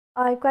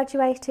I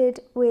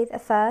graduated with a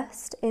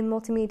first in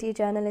Multimedia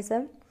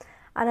Journalism,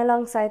 and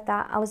alongside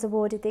that I was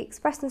awarded the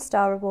Express and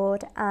Star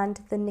Award and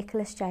the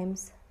Nicholas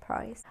James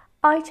Prize.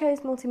 I chose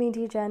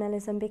Multimedia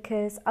Journalism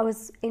because I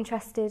was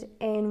interested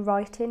in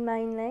writing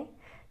mainly,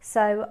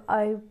 so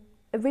I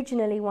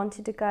originally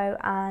wanted to go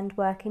and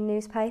work in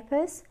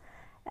newspapers,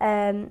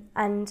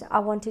 and I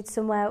wanted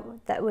somewhere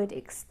that would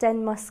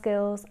extend my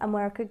skills and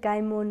where I could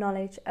gain more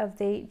knowledge of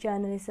the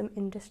journalism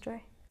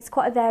industry. It's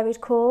quite a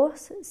varied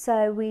course,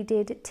 so we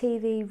did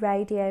TV,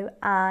 radio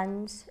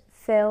and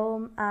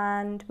film,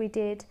 and we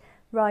did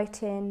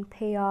writing,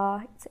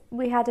 PR.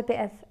 We had a bit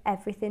of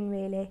everything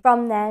really.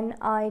 From then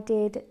I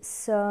did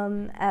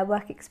some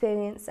work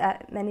experience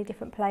at many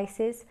different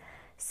places.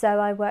 So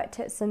I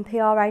worked at some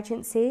PR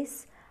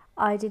agencies,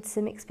 I did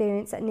some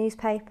experience at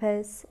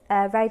newspapers,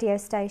 a radio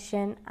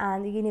station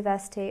and the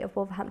University of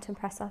Wolverhampton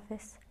press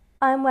office.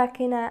 I'm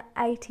working at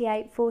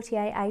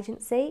 8848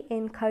 agency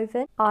in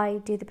Coven.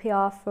 I do the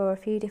PR for a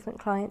few different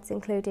clients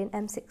including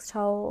M6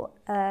 Toll,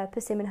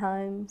 Persimmon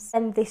Homes,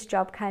 and this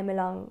job came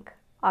along.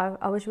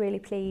 I was really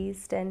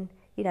pleased, and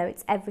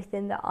it's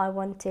everything that I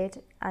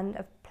wanted and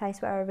a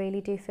place where I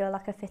really do feel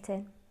like I fit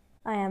in.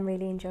 I am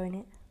really enjoying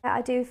it.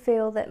 I do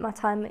feel that my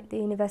time at the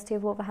University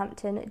of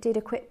Wolverhampton did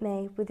equip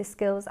me with the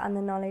skills and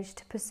the knowledge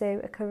to pursue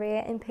a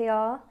career in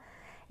PR.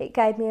 It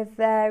gave me a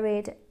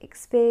varied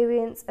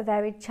experience, a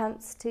varied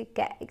chance to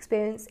get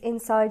experience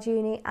inside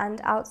uni and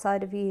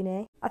outside of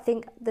uni. I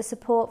think the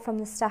support from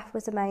the staff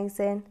was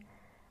amazing,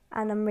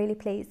 and I'm really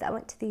pleased that I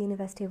went to the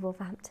University of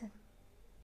Wolverhampton.